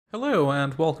Hello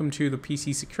and welcome to the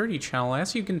PC Security channel.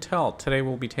 As you can tell, today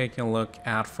we'll be taking a look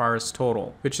at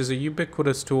VirusTotal, which is a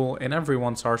ubiquitous tool in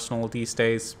everyone's arsenal these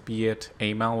days, be it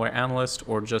a malware analyst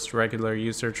or just a regular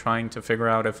user trying to figure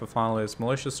out if a file is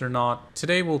malicious or not.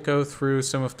 Today we'll go through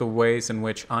some of the ways in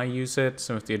which I use it,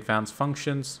 some of the advanced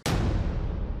functions.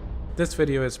 This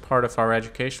video is part of our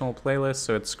educational playlist,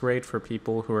 so it's great for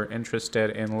people who are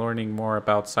interested in learning more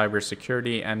about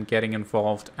cybersecurity and getting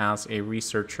involved as a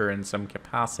researcher in some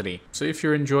capacity. So if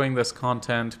you're enjoying this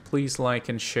content, please like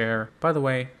and share. By the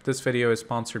way, this video is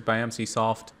sponsored by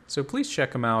Emsisoft, so please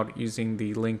check them out using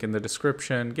the link in the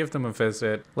description, give them a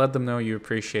visit, let them know you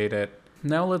appreciate it.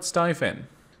 Now let's dive in.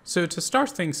 So to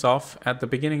start things off, at the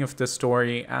beginning of this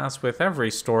story, as with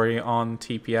every story on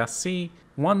TPSC,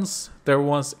 once there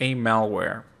was a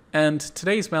malware. And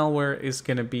today's malware is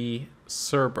going to be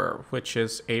Cerber, which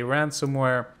is a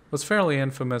ransomware. It was fairly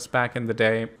infamous back in the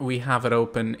day. We have it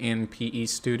open in PE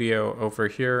Studio over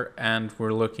here, and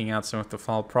we're looking at some of the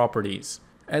file properties.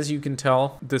 As you can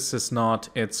tell, this is not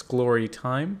its glory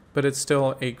time, but it's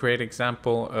still a great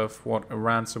example of what a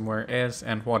ransomware is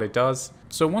and what it does.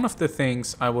 So one of the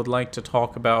things I would like to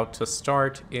talk about to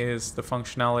start is the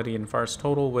functionality in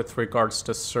VirusTotal with regards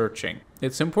to searching.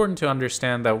 It's important to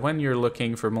understand that when you're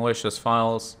looking for malicious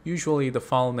files, usually the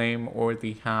file name or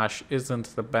the hash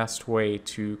isn't the best way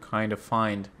to kind of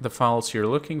find the files you're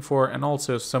looking for, and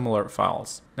also similar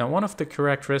files. Now, one of the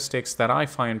characteristics that I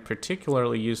find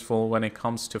particularly useful when it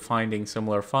comes to finding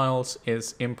similar files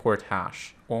is import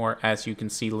hash, or as you can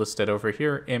see listed over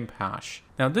here, imp hash.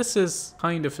 Now this is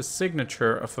kind of a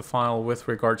signature of a file with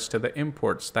regards to the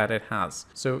imports that it has.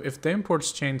 So if the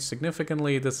imports change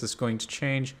significantly, this is going to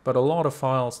change, but a lot of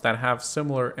files that have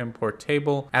similar import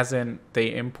table, as in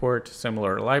they import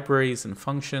similar libraries and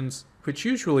functions, which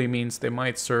usually means they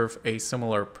might serve a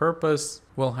similar purpose,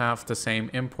 will have the same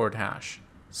import hash.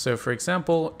 So for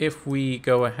example, if we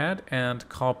go ahead and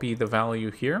copy the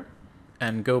value here,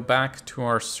 and go back to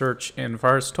our search in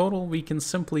VirusTotal, we can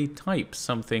simply type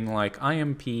something like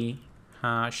imp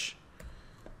hash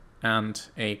and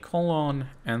a colon,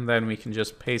 and then we can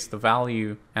just paste the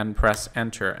value and press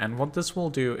enter. And what this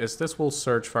will do is this will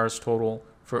search VirusTotal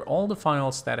for all the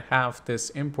files that have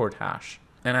this import hash.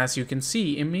 And as you can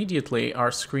see, immediately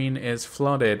our screen is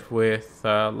flooded with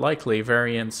likely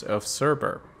variants of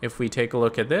Cerber. If we take a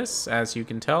look at this, as you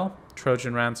can tell,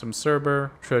 Trojan ransom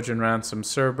Cerber, Trojan ransom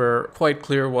Cerber, quite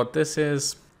clear what this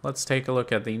is. Let's take a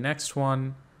look at the next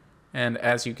one. And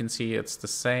as you can see, it's the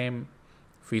same.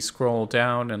 If we scroll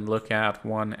down and look at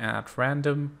one at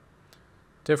random,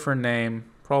 different name,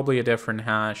 probably a different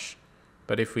hash.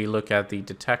 But if we look at the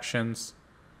detections,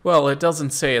 well, it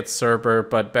doesn't say it's Cerber,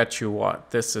 but bet you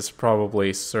what, this is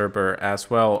probably Cerber as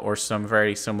well, or some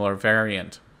very similar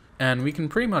variant. And we can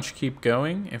pretty much keep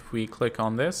going. If we click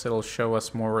on this, it'll show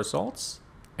us more results.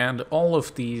 And all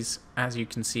of these, as you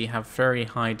can see, have very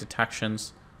high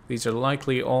detections. These are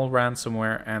likely all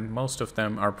ransomware, and most of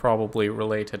them are probably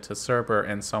related to Cerber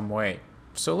in some way.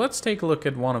 So let's take a look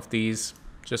at one of these.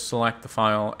 Just select the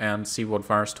file and see what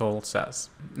VirusTotal says.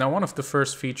 Now, one of the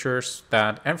first features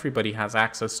that everybody has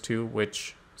access to,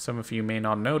 which some of you may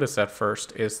not notice at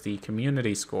first, is the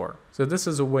community score. So this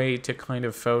is a way to kind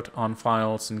of vote on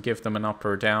files and give them an up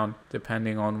or down,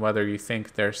 depending on whether you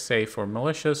think they're safe or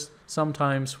malicious.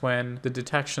 Sometimes when the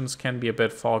detections can be a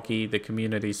bit foggy, the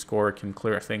community score can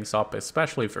clear things up,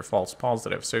 especially for false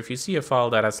positives. So if you see a file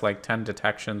that has like 10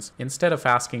 detections, instead of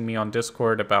asking me on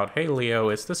Discord about, hey Leo,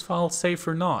 is this file safe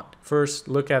or not? First,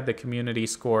 look at the community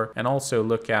score and also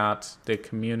look at the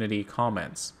community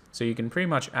comments. So you can pretty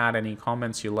much add any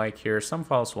comments you like here. Some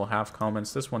files will have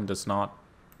comments, this one does not.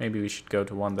 Maybe we should go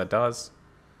to one that does.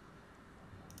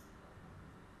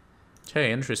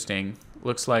 Okay, interesting.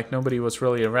 Looks like nobody was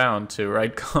really around to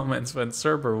write comments when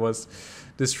Cerber was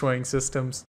destroying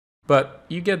systems. But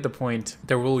you get the point.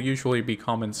 There will usually be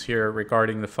comments here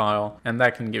regarding the file, and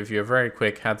that can give you a very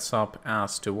quick heads up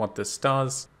as to what this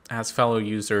does, as fellow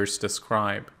users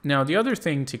describe. Now, the other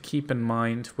thing to keep in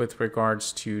mind with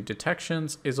regards to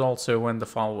detections is also when the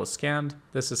file was scanned.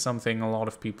 This is something a lot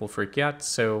of people forget.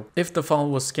 So if the file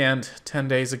was scanned 10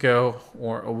 days ago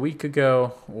or a week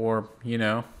ago, or, you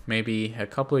know, maybe a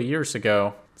couple of years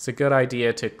ago, it's a good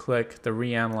idea to click the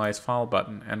reanalyze file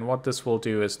button. And what this will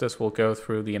do is this will go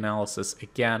through the analysis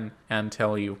again and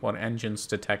tell you what engines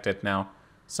detected. Now,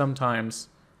 sometimes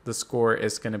the score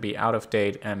is going to be out of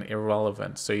date and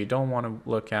irrelevant, so you don't want to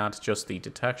look at just the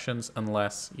detections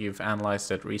unless you've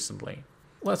analyzed it recently.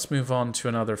 Let's move on to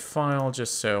another file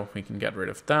just so we can get rid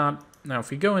of that. Now if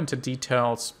we go into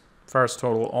details,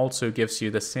 VirusTotal also gives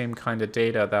you the same kind of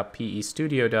data that PE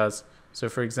Studio does, So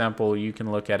for example, you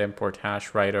can look at import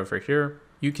hash right over here.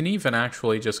 You can even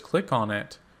actually just click on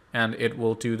it and it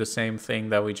will do the same thing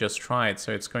that we just tried.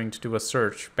 So it's going to do a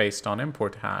search based on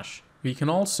import hash. We can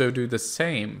also do the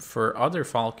same for other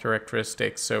file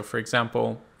characteristics. So for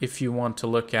example, if you want to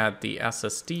look at the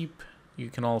SSD, you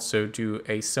can also do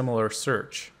a similar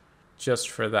search just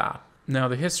for that. Now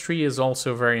the history is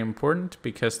also very important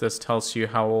because this tells you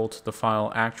how old the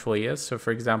file actually is. So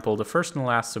for example, the first and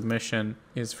last submission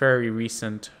is very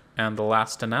recent and the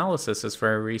last analysis is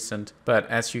very recent. But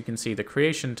as you can see, the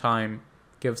creation time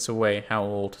gives away how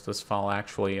old this file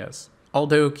actually is.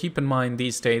 Although keep in mind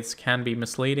these dates can be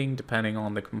misleading depending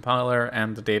on the compiler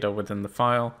and the data within the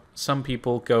file. Some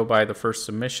people go by the first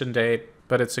submission date,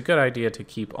 but it's a good idea to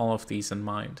keep all of these in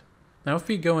mind. Now if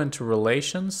we go into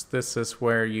relations, this is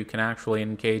where you can actually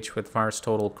engage with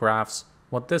VirusTotal graphs.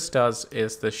 What this does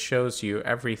is this shows you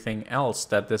everything else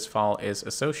that this file is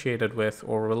associated with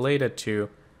or related to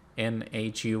in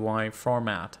a GUI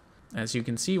format. As you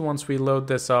can see, once we load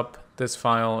this up, this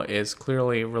file is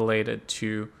clearly related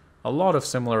to a lot of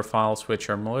similar files which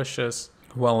are malicious.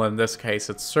 Well, in this case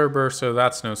it's Cerber, so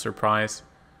that's no surprise.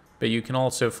 But you can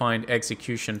also find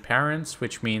execution parents,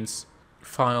 which means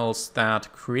files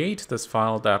that create this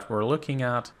file that we're looking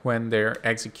at when they're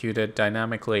executed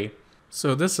dynamically.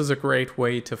 So this is a great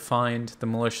way to find the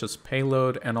malicious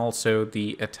payload and also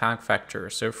the attack vector.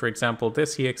 So for example,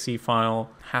 this exe file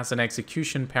has an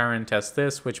execution parent as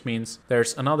this, which means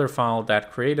there's another file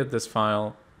that created this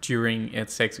file during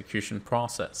its execution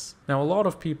process. Now, a lot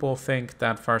of people think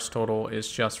that VirusTotal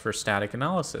is just for static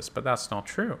analysis, but that's not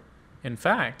true. In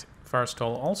fact,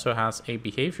 VirusTotal also has a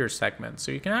behavior segment,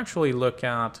 so you can actually look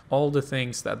at all the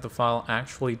things that the file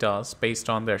actually does based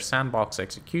on their sandbox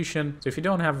execution. So if you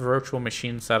don't have a virtual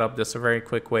machine set up, this is a very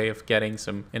quick way of getting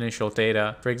some initial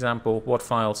data. For example, what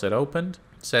files it opened.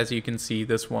 So as you can see,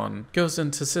 this one goes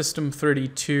into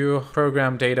system32,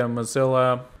 program data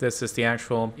Mozilla. This is the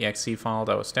actual exe file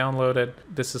that was downloaded.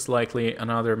 This is likely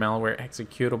another malware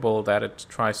executable that it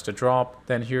tries to drop.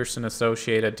 Then here's an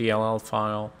associated DLL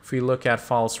file. If we look at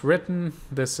files written,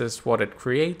 this is what it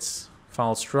creates.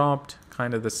 Files dropped,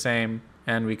 kind of the same.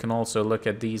 And we can also look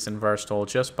at these in VirusTotal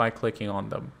just by clicking on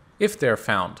them, if they're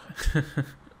found.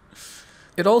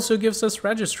 It also gives us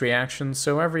registry actions,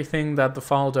 so everything that the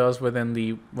file does within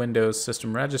the Windows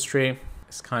system registry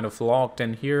is kind of logged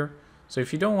in here. So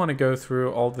if you don't want to go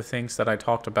through all the things that I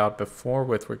talked about before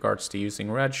with regards to using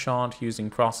Redshot, using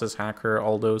Process Hacker,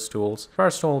 all those tools,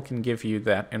 VirusTotal can give you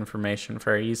that information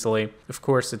very easily. Of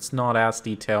course, it's not as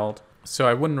detailed, so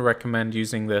I wouldn't recommend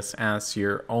using this as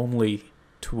your only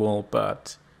tool,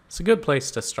 but it's a good place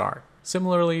to start.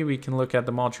 Similarly, we can look at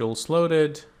the modules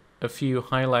loaded, a few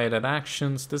highlighted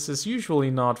actions. This is usually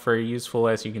not very useful,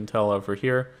 as you can tell over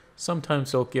here.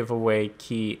 Sometimes it'll give away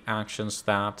key actions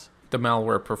that the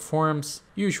malware performs,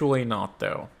 usually not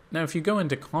though. Now if you go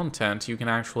into content, you can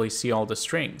actually see all the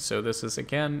strings. So this is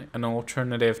again an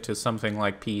alternative to something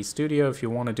like PE Studio if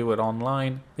you want to do it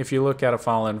online. If you look at a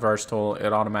file in VirusTotal,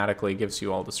 it automatically gives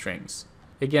you all the strings.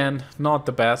 Again, not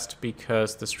the best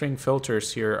because the string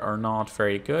filters here are not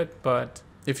very good, but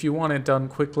if you want it done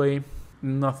quickly,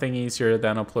 nothing easier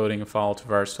than uploading a file to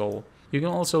VirusTotal. You can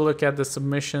also look at the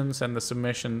submissions, and the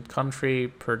submission country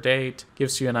per date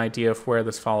gives you an idea of where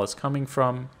this file is coming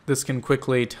from. This can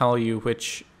quickly tell you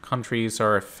which countries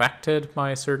are affected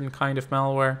by a certain kind of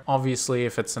malware. Obviously,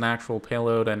 if it's an actual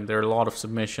payload and there are a lot of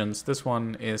submissions, this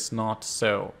one is not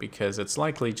so, because it's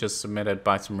likely just submitted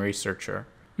by some researcher.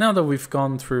 Now that we've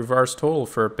gone through VirusTotal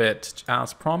for a bit,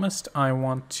 as promised, I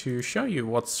want to show you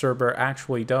what Cerber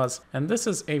actually does. And this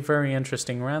is a very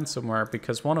interesting ransomware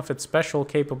because one of its special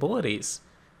capabilities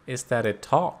is that it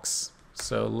talks.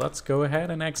 So let's go ahead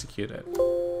and execute it.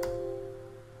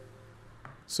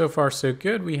 So far so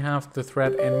good. We have the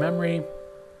thread in memory,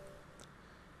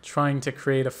 trying to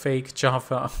create a fake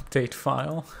Java update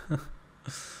file.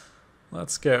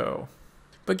 Let's go.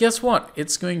 But guess what?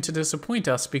 It's going to disappoint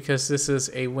us because this is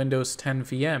a Windows 10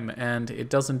 VM and it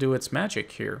doesn't do its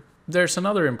magic here. There's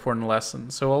another important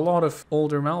lesson. So a lot of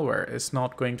older malware is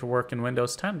not going to work in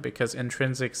Windows 10 because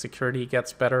intrinsic security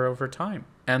gets better over time.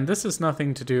 And this has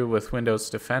nothing to do with Windows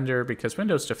Defender because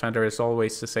Windows Defender is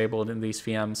always disabled in these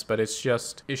VMs, but it's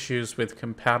just issues with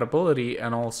compatibility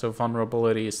and also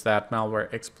vulnerabilities that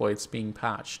malware exploits being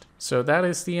patched. So that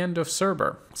is the end of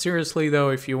Cerber. Seriously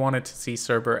though, if you wanted to see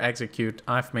Cerber execute,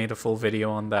 I've made a full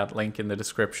video on that, link in the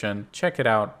description. Check it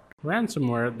out.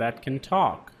 Ransomware that can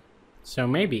talk. So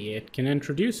maybe it can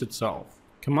introduce itself.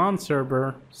 Come on,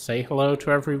 Cerber, say hello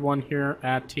to everyone here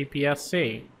at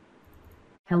TPSC.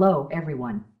 Hello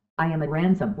everyone, I am a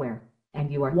ransomware,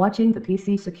 and you are watching the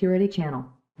PC Security channel.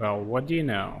 Well, what do you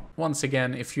know? Once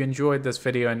again, if you enjoyed this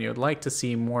video and you'd like to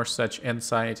see more such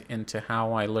insight into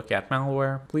how I look at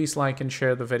malware, please like and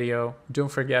share the video.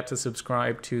 Don't forget to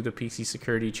subscribe to the PC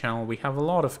Security channel. We have a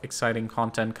lot of exciting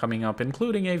content coming up,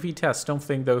 including AV tests. Don't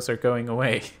think those are going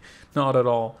away. Not at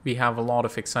all. We have a lot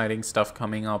of exciting stuff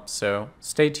coming up, so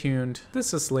stay tuned.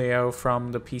 This is Leo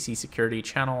from the PC Security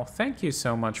channel. Thank you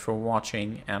so much for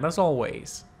watching, and as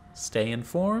always, stay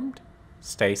informed,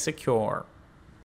 stay secure.